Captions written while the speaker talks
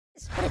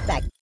Put it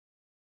back.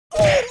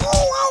 Oh,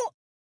 oh, oh!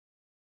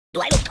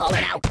 Do I look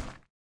taller now?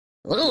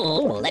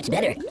 Ooh, that's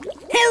better.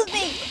 Help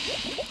me!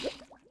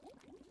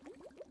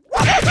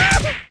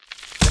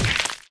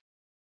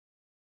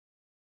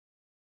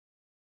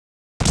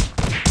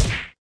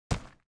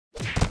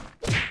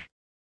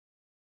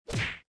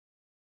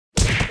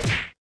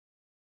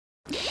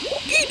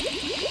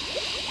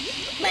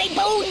 My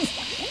bones!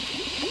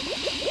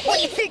 What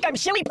do you think, I'm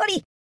silly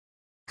putty?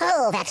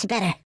 Oh, that's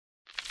better.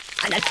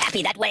 I'm not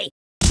happy that way.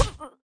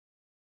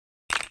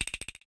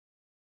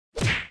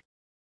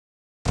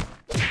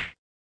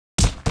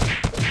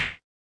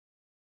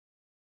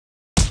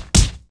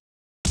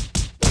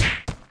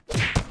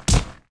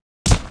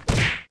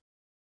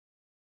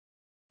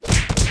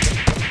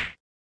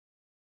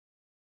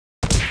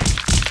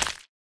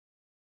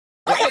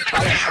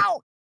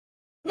 Ow!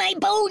 My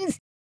bones!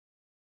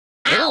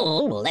 Ow!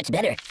 Oh, that's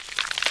better.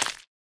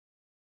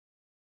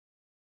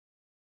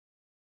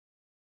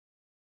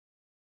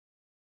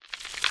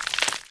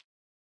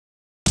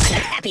 I'm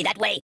not happy that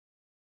way.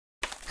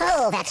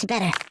 Oh, that's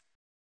better.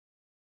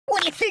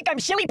 What do you think, I'm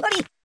silly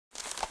putty?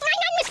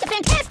 I'm Mr.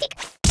 Fantastic.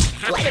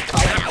 Do I look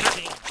taller now?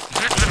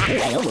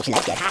 Ooh, I almost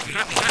like that.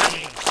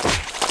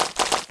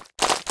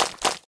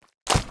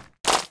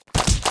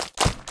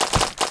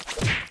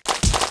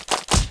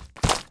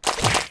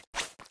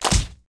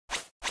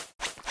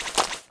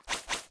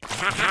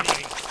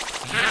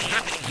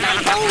 My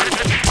bones!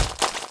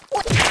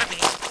 What?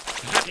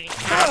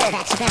 Oh,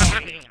 that's better.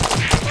 I'm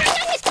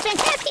Mr.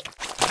 Fantastic.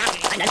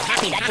 I'm not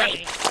happy that way.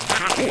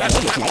 Ooh, I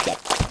almost like that.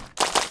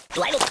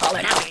 Do I look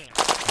taller now?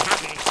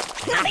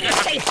 Nothing is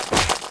safe.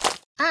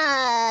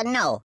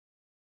 No.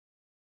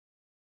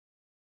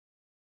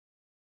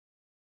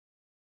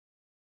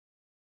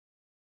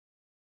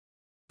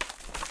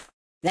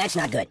 That's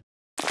not good.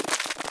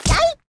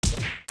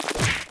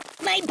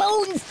 My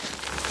bones!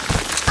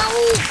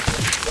 Oh!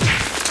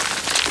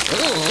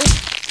 Ooh.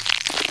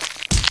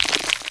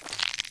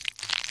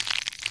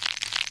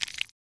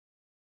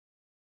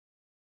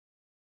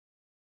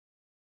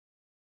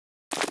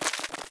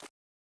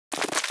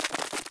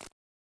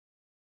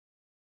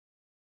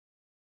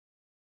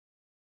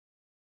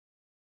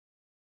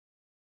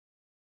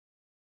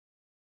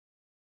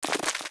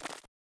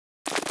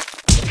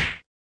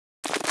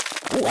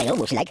 Ooh, I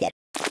almost like that.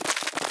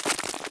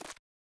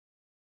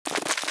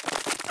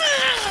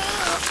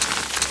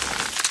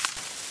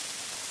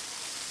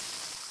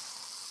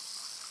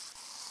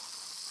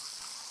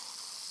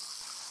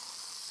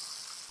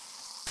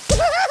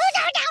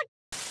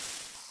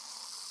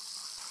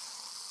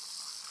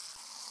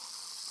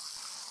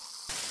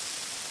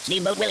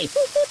 Steamboat Willie.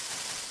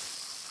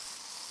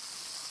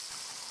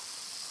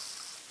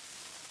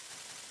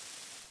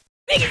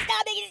 Make it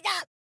stop, make it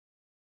stop!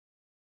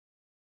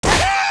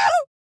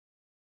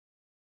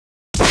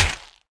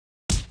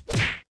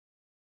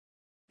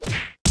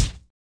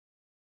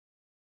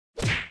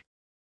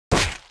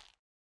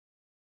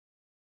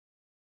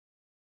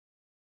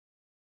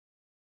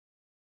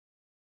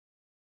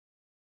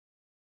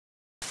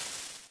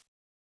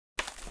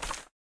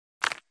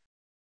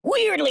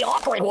 Weirdly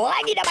awkward. I'm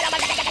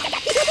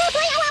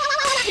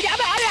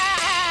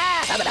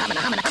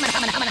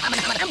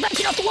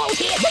bouncing off the walls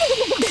here.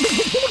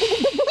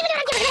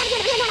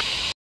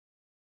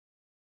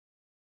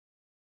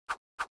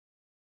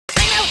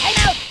 I'm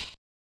out.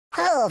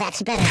 Oh,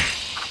 that's better.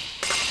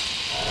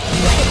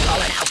 Right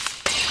taller now.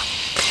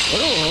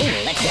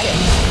 Ooh, that's better.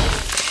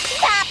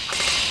 Stop!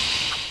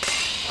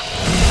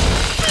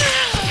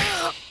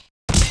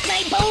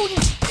 My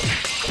bones!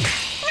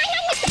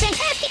 I'm Mr.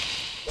 Fantastic.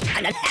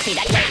 I'm not happy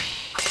that way.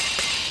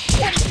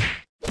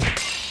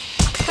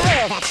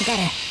 Oh, that's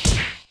better.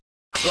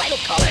 Do I look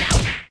taller now?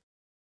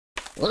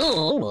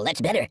 Ooh,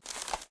 that's better.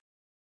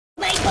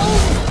 My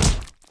bones!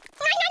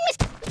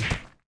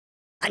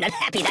 I'm not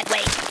happy that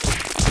way.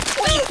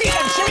 What do you think,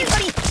 I'm silly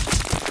putty?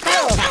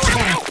 Oh, that's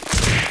better.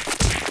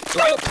 Do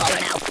I look taller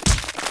now?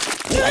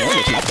 Ooh, I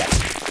almost like that.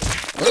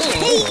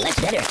 Ooh, that's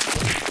better.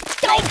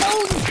 My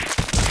bones!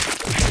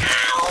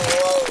 Ow!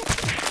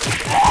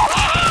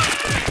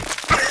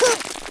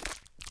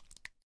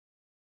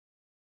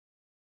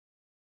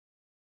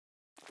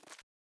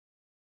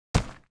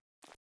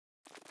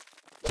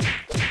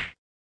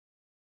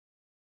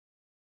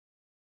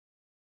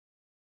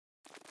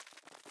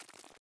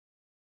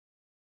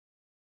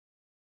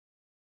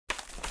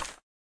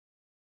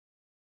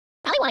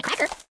 I want a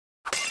cracker.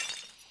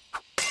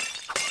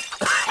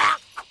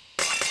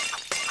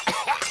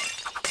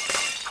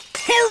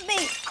 Help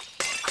me!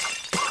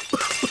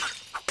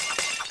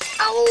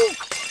 Oh!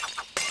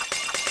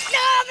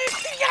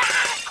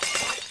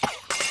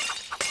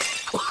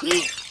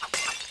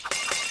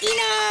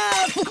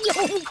 Enough!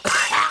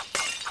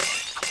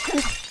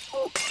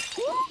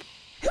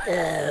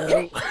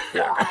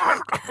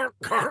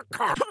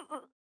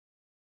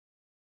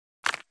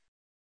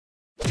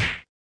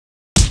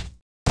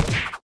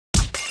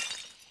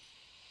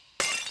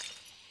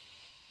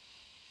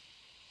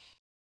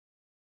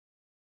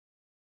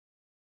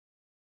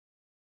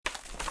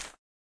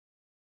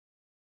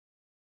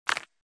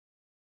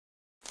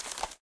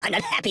 I'm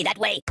not happy that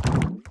way.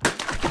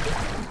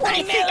 What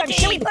do you think? I'm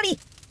silly putty.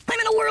 I'm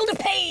in a world of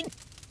pain.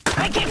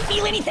 I can't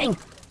feel anything.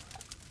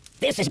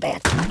 This is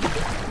bad.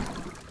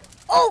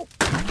 Oh!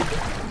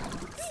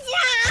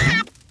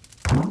 Stop!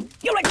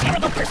 You're a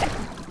terrible person.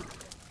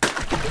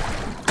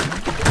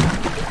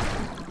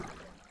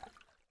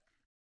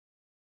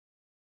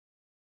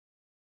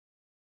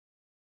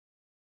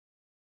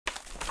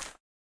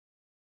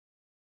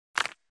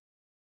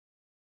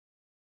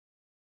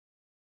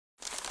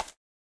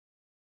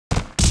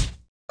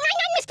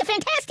 I'm Mr.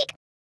 Fantastic.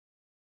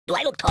 Do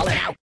I look taller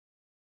now?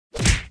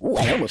 Ooh,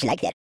 I almost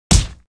like that.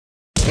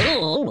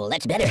 Oh, well,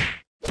 that's better.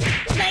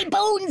 My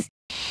bones!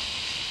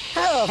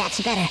 Oh, that's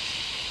better.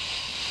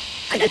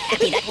 I'm not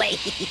happy that way.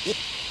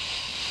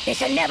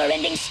 It's a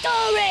never-ending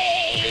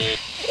story!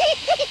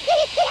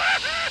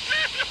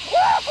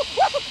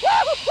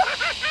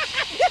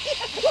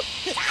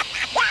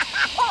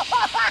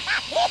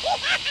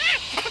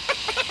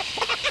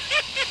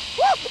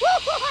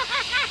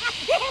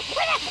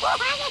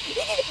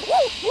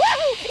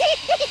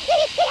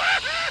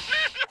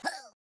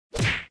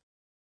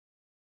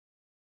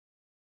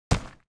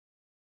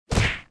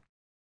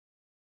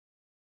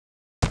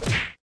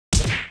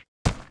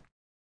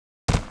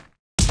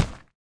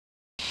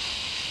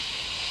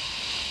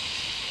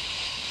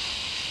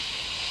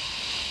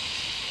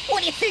 What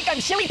do you think? I'm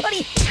silly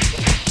putty?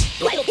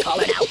 Do I look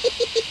taller now?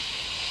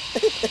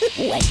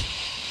 Wait.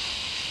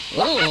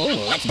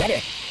 Oh, that's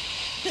better.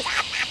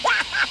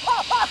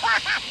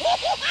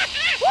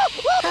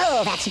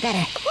 Oh, that's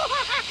better.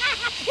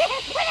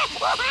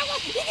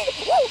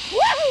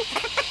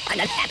 I'm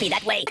not happy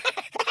that way.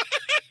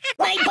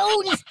 My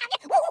bones!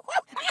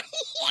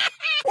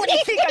 What do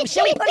you think? I'm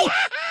silly putty?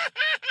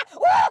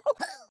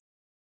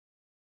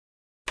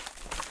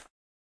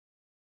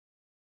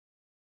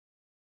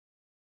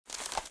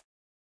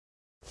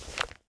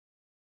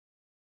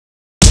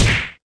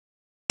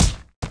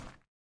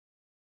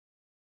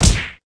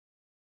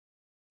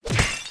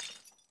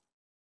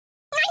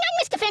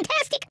 Mr.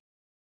 Fantastic!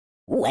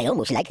 Ooh, I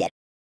almost like that.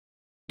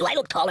 Do I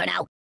look taller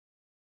now?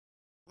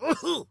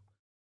 No!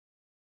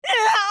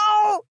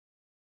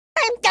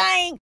 I'm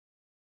dying!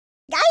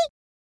 Die?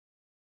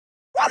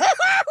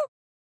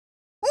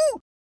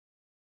 Ooh.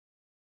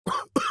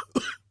 Oh,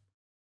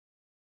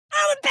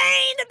 the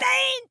pain! The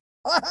pain!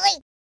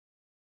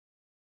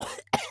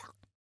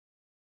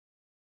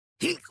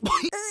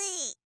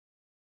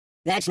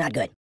 That's not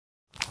good.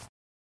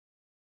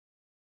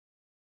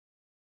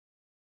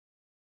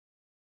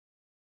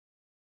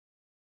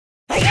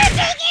 I can't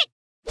take it!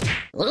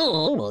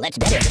 Oh, well, that's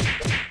better.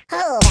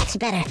 Oh, that's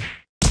better.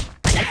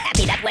 I'm not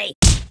happy that way.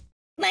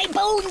 My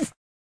bones!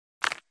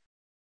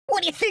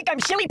 What do you think? I'm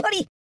silly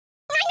putty?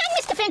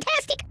 I'm Mr.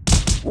 Fantastic!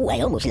 Ooh, I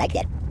almost like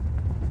that.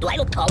 Do I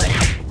look taller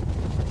now?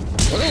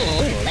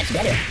 Oh, that's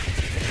better.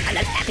 I'm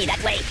not happy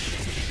that way.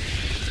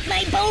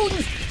 My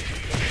bones!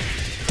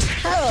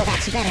 Oh,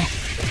 that's better.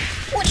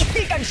 What do you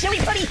think? I'm silly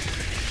putty?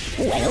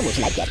 Ooh, I almost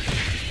like that.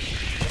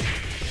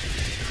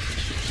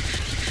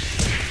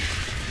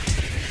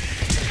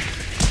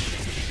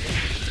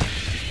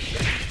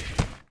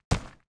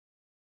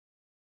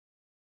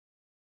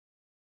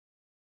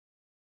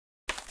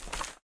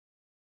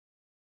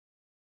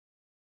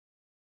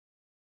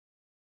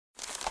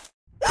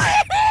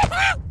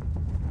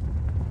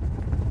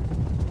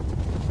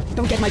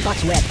 Don't get my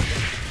box wet.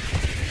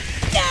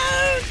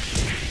 No!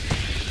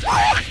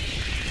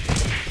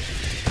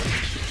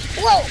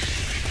 Whoa!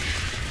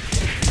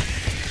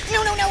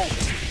 No, no, no!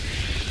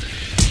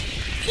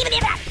 Even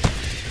if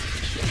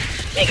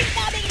make it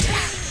stop, make it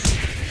stop!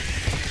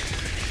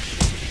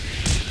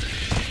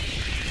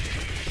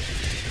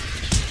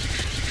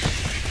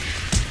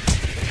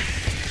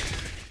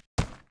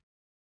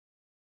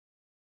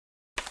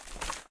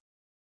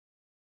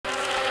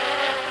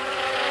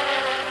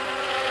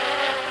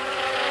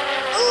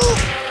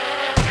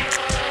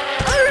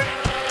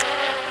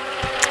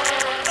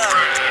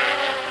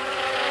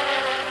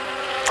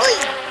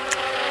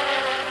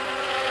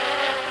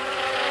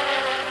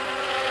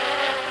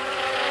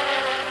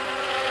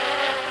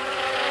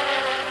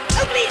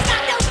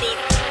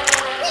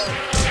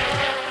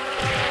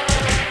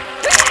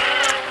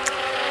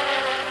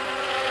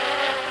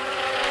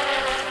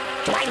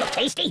 Do I look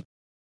tasty?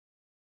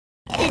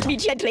 Eat me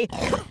gently.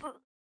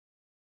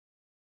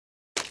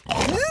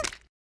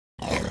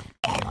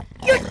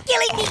 You're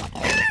killing me!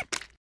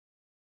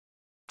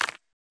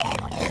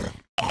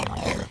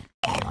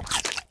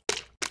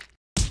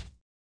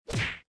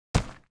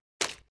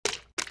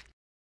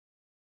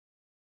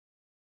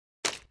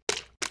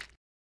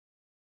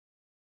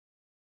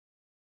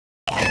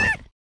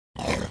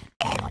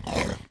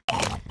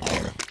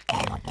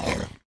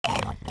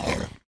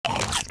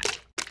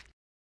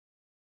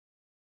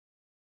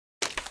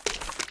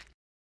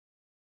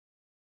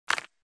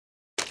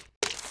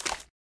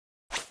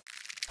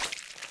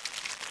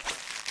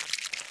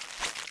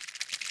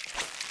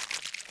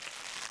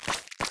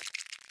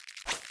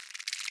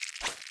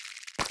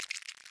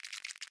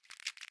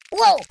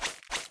 Whoa!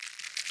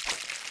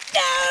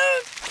 No!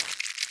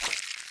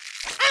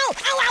 Ow! Ow!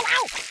 Ow!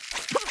 Ow!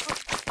 Ow!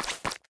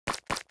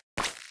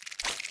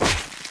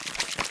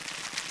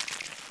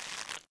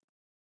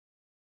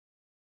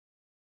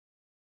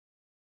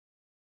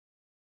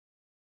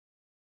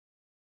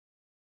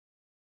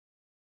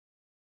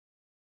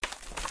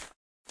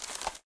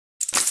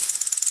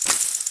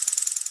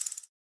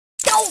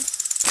 Go!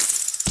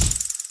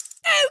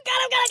 Oh,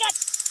 got!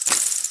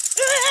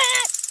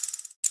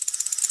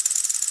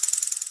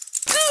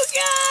 Oh,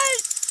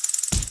 God!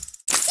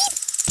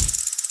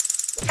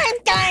 I'm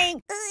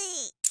dying!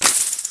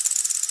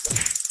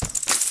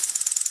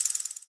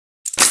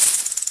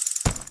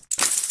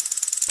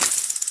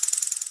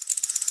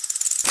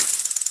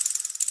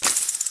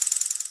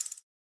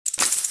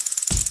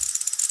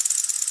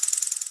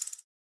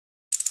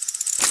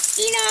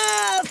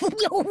 Enough!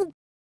 No!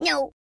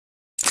 No!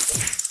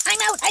 I'm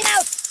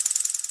out!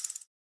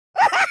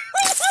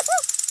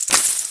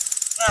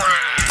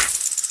 Ah!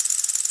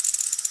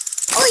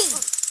 Oi!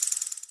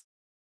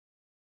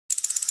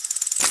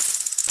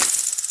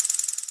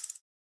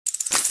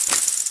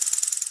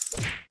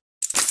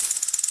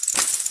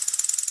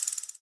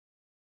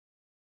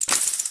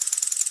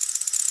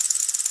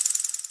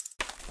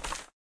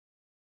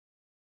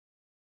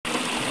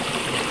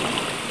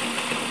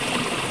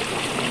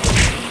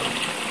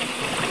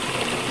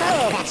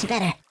 Oh, that's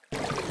better.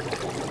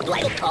 Do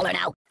I look taller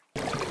now?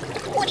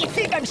 What do you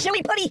think? I'm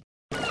silly putty?